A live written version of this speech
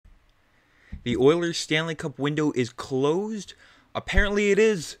The Oilers Stanley Cup window is closed. Apparently it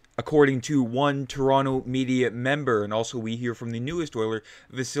is, according to one Toronto media member. And also we hear from the newest Oiler,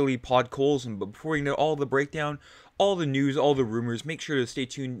 Vasily Podkolzin. But before we know all the breakdown, all the news, all the rumors, make sure to stay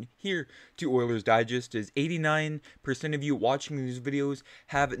tuned here to Oilers Digest, as 89% of you watching these videos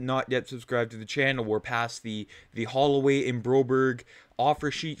have not yet subscribed to the channel. We're past the Holloway and Broberg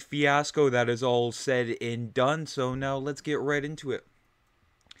offer sheet fiasco. That is all said and done. So now let's get right into it.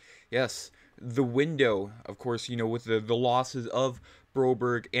 Yes, the window, of course, with the losses of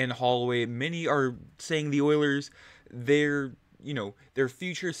Broberg and Holloway, many are saying the Oilers, their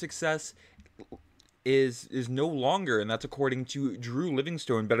future success is no longer, and that's according to Drew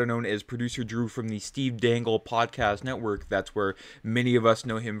Livingstone, better known as Producer Drew from the Steve Dangle Podcast Network. That's where many of us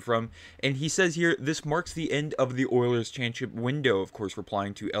know him from. And he says here, this marks the end of the Oilers championship window, of course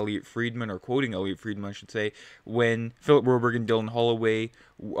replying to Elliot Friedman, or quoting Elliot Friedman, I should say, when Philip Broberg and Dylan Holloway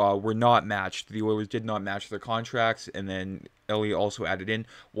were not matched. The Oilers did not match their contracts, and then Elliot also added in,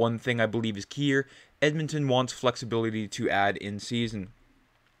 one thing I believe is key here, Edmonton wants flexibility to add in season.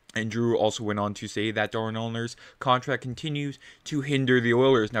 And Drew also went on to say that Darnell's contract continues to hinder the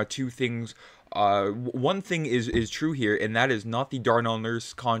Oilers. Now, two things. One thing is true here, and that is not the Darnell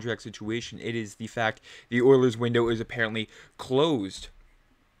Nurse contract situation. It is the fact the Oilers window is apparently closed.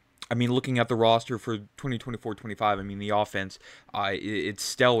 I mean, looking at the roster for 2024-25, I mean, the offense, it's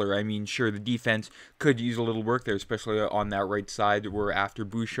stellar. I mean, sure, the defense could use a little work there, especially on that right side, where after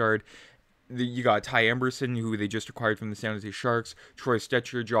Bouchard, you got Ty Emberson, who they just acquired from the San Jose Sharks, Troy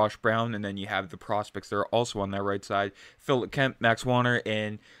Stecher, Josh Brown, and then you have the prospects that are also on that right side, Philip Kemp, Max Warner,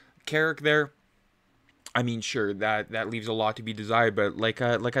 and Carrick there. I mean, sure, that leaves a lot to be desired, but like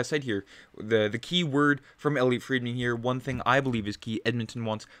I said here, the key word from Elliot Friedman here, one thing I believe is key, Edmonton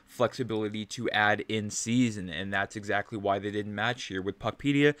wants flexibility to add in season, and that's exactly why they didn't match here. With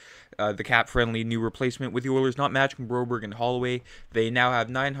Puckpedia, the cap-friendly new replacement, with the Oilers not matching Broberg and Holloway, they now have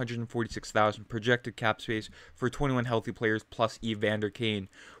 $946,000 projected cap space for 21 healthy players plus Evander Kane.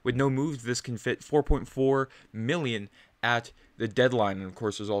 With no moves, this can fit $4.4 million at the deadline, and of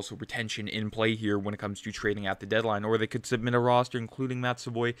course there's also retention in play here when it comes to trading at the deadline. Or they could submit a roster including Matt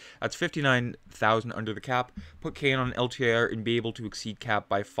Savoy, that's $59,000 under the cap, put Kane on LTIR and be able to exceed cap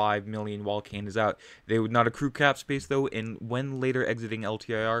by $5 million while Kane is out. They would not accrue cap space though, and when later exiting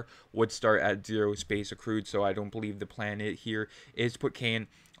LTIR would start at 0 space accrued. So I don't believe the plan here is to put Kane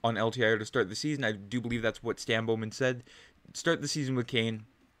on LTIR to start the season. I do believe that's what Stan Bowman said. Start the season with Kane.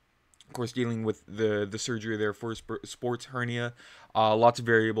 Of course, dealing with the surgery there for sports hernia. Lots of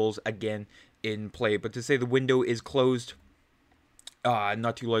variables, again, in play. But to say the window is closed,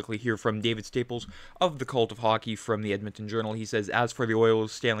 not too likely. Hear from David Staples of the Cult of Hockey from the Edmonton Journal. He says, as for the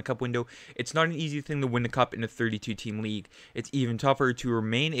Oilers Stanley Cup window, it's not an easy thing to win a cup in a 32-team league. It's even tougher to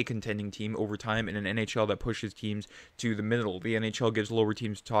remain a contending team over time in an NHL that pushes teams to the middle. The NHL gives lower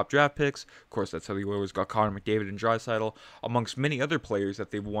teams top draft picks. Of course, that's how the Oilers got Connor McDavid and Draisaitl, amongst many other players that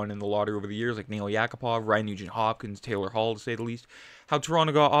they've won in the lottery over the years, like Nail Yakupov, Ryan Nugent-Hopkins, Taylor Hall, to say the least. How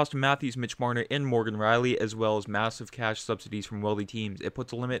Toronto got Austin Matthews, Mitch Marner, and Morgan Riley, as well as massive cash subsidies from wealthy teams. It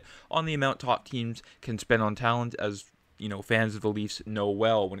puts a limit on the amount top teams can spend on talent, as fans of the Leafs know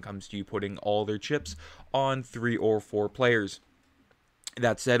well when it comes to putting all their chips on 3 or 4 players.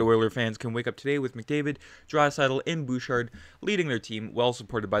 That said, Oiler fans can wake up today with McDavid, Draisaitl, and Bouchard leading their team, well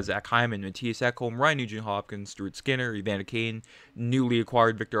supported by Zach Hyman, Matthias Ekholm, Ryan Nugent-Hopkins, Stuart Skinner, Evander Kane, newly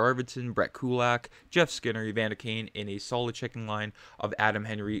acquired Victor Arvidsson, Brett Kulak, Jeff Skinner, Evander Kane, and a solid checking line of Adam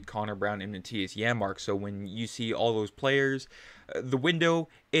Henry, Connor Brown, and Matthias Janmark. So when you see all those players, the window,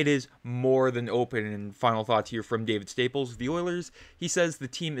 it is more than open. And final thoughts here from David Staples. The Oilers, he says the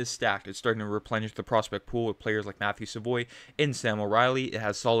team is stacked. It's starting to replenish the prospect pool with players like Matthew Savoy and Sam O'Reilly. It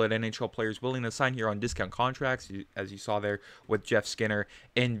has solid NHL players willing to sign here on discount contracts, as you saw there with Jeff Skinner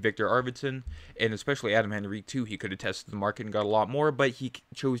and Victor Arvidsson, and especially Adam Henry too. He could have tested the market and got a lot more, but he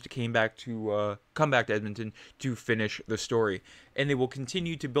chose to come back to Edmonton to finish the story. And they will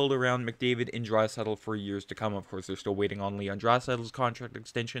continue to build around McDavid and Draisaitl for years to come. Of course, they're still waiting on Leon Draisaitl's contract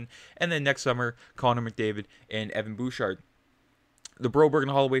extension, and then next summer, Connor McDavid and Evan Bouchard. The Broberg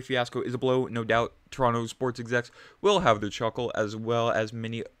and Holloway fiasco is a blow, no doubt. Toronto sports execs will have their chuckle, as well as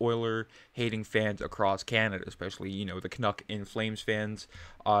many Oiler-hating fans across Canada, especially, the Canuck and Flames fans.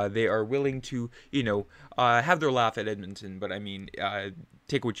 They are willing to, have their laugh at Edmonton, but I mean,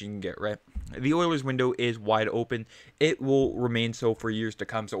 take what you can get, right? The Oilers window is wide open. It will remain so for years to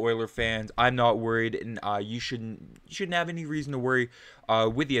come. So Oiler fans, I'm not worried, and you shouldn't have any reason to worry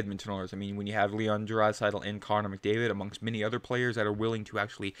with the Edmonton Oilers. I mean, when you have Leon Draisaitl and Connor McDavid, amongst many other players that are willing to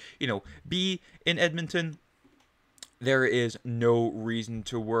actually, be in Edmonton, there is no reason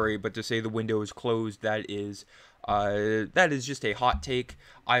to worry. But to say the window is closed, that is just a hot take.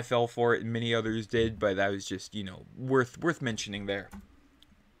 I fell for it, and many others did, but that was just, worth mentioning there.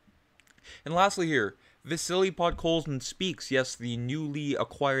 And lastly here, Vasily Podkolzin speaks. Yes, the newly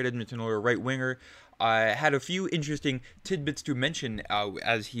acquired Edmonton Oilers right winger had a few interesting tidbits to mention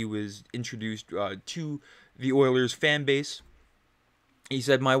as he was introduced to the Oilers fan base. He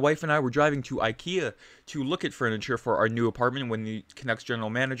said, "My wife and I were driving to IKEA to look at furniture for our new apartment when the Canucks general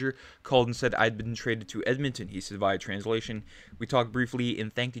manager called and said I'd been traded to Edmonton." He said via translation. "We talked briefly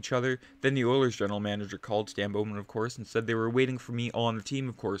and thanked each other. Then the Oilers general manager called, Stan Bowman of course, and said they were waiting for me on the team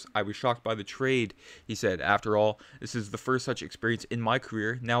of course. I was shocked by the trade." He said, "After all, this is the first such experience in my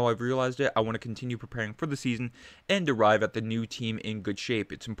career. Now I've realized it, I want to continue preparing for the season and arrive at the new team in good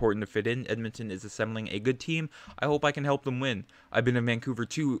shape. It's important to fit in. Edmonton is assembling a good team. I hope I can help them win. I've been in Vancouver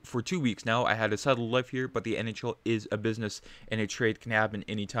for 2 weeks now. I had a settled life here, but the NHL is a business and a trade can happen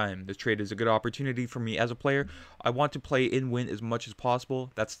anytime. This trade is a good opportunity for me as a player. I want to play and win as much as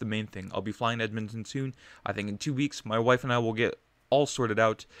possible. That's the main thing. I'll be flying to Edmonton soon. I think in 2 weeks, my wife and I will get all sorted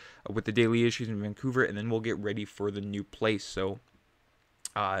out with the daily issues in Vancouver, and then we'll get ready for the new place." So,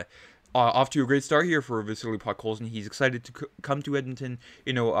 off to a great start here for Vasily Podkolzin. He's excited to come to Edmonton,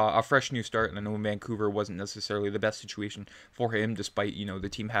 a fresh new start. And I know Vancouver wasn't necessarily the best situation for him, despite, the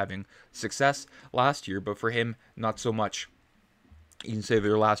team having success last year. But for him, not so much. You can say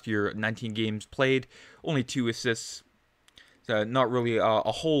their last year, 19 games played, only 2 assists. Not really a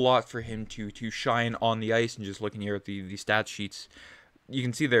whole lot for him to shine on the ice. And just looking here at the stat sheets, you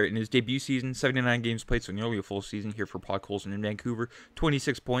can see there in his debut season, 79 games played, so nearly a full season here for Podkolzin in Vancouver,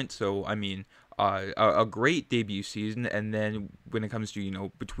 26 points. So, I mean, a great debut season. And then when it comes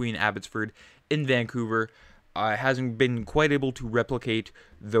to, between Abbotsford and Vancouver, hasn't been quite able to replicate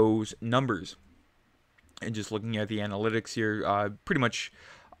those numbers. And just looking at the analytics here, pretty much,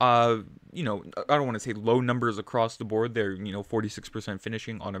 I don't want to say low numbers across the board. They're, 46%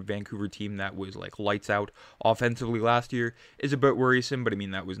 finishing on a Vancouver team that was like lights out offensively last year is a bit worrisome, but I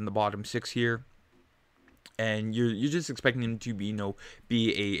mean, that was in the bottom 6 here. And you're just expecting him to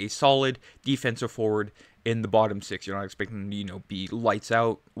be a solid defensive forward in the bottom 6. You're not expecting him to, be lights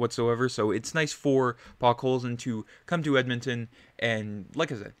out whatsoever. So it's nice for Podkolzin to come to Edmonton and,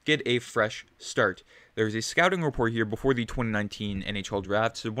 like I said, get a fresh start. There's a scouting report here before the 2019 NHL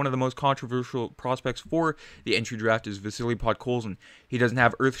draft. So one of the most controversial prospects for the entry draft is Vasily Podkolzin. He doesn't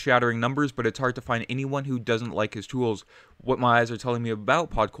have earth-shattering numbers, but it's hard to find anyone who doesn't like his tools. What my eyes are telling me about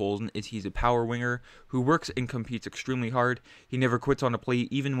Podkolzin is he's a power winger who works and competes extremely hard. He never quits on a play,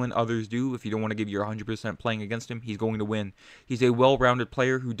 even when others do. If you don't want to give your 100% playing against him, he's going to win. He's a well-rounded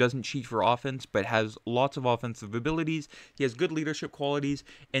player who doesn't cheat for offense, but has lots of offensive abilities. He has good leadership qualities,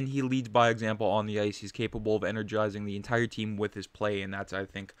 and he leads by example on the ice. He's capable of energizing the entire team with his play, and that's, I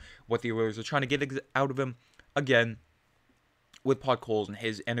think, what the Oilers are trying to get out of him. Again, with Podkolzin,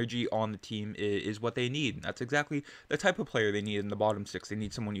 his energy on the team is what they need. And that's exactly the type of player they need in the bottom 6. They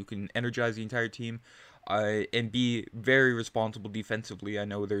need someone who can energize the entire team and be very responsible defensively. I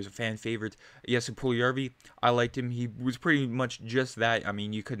know there's a fan favorite, Jesse Puljujarvi. I liked him. He was pretty much just that. I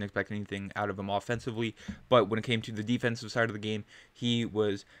mean, you couldn't expect anything out of him offensively, but when it came to the defensive side of the game, he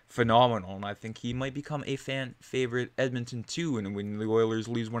was phenomenal, and I think he might become a fan favorite Edmonton too. And when the Oilers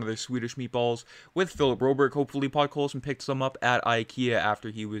lose one of their Swedish meatballs with Philip Broberg, hopefully Podkolzin picked some up at IKEA after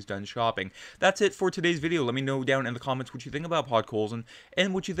he was done shopping. That's it for today's video. Let me know down in the comments what you think about Podkolzin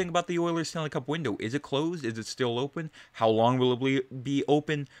and what you think about the Oilers Stanley Cup window. Is it closed? Is it still open? How long will it be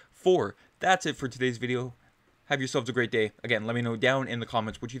open for? That's it for today's video. Have yourselves a great day. Again, let me know down in the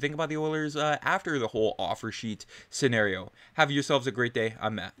comments what you think about the Oilers after the whole offer sheet scenario. Have yourselves a great day.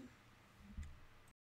 I'm Matt.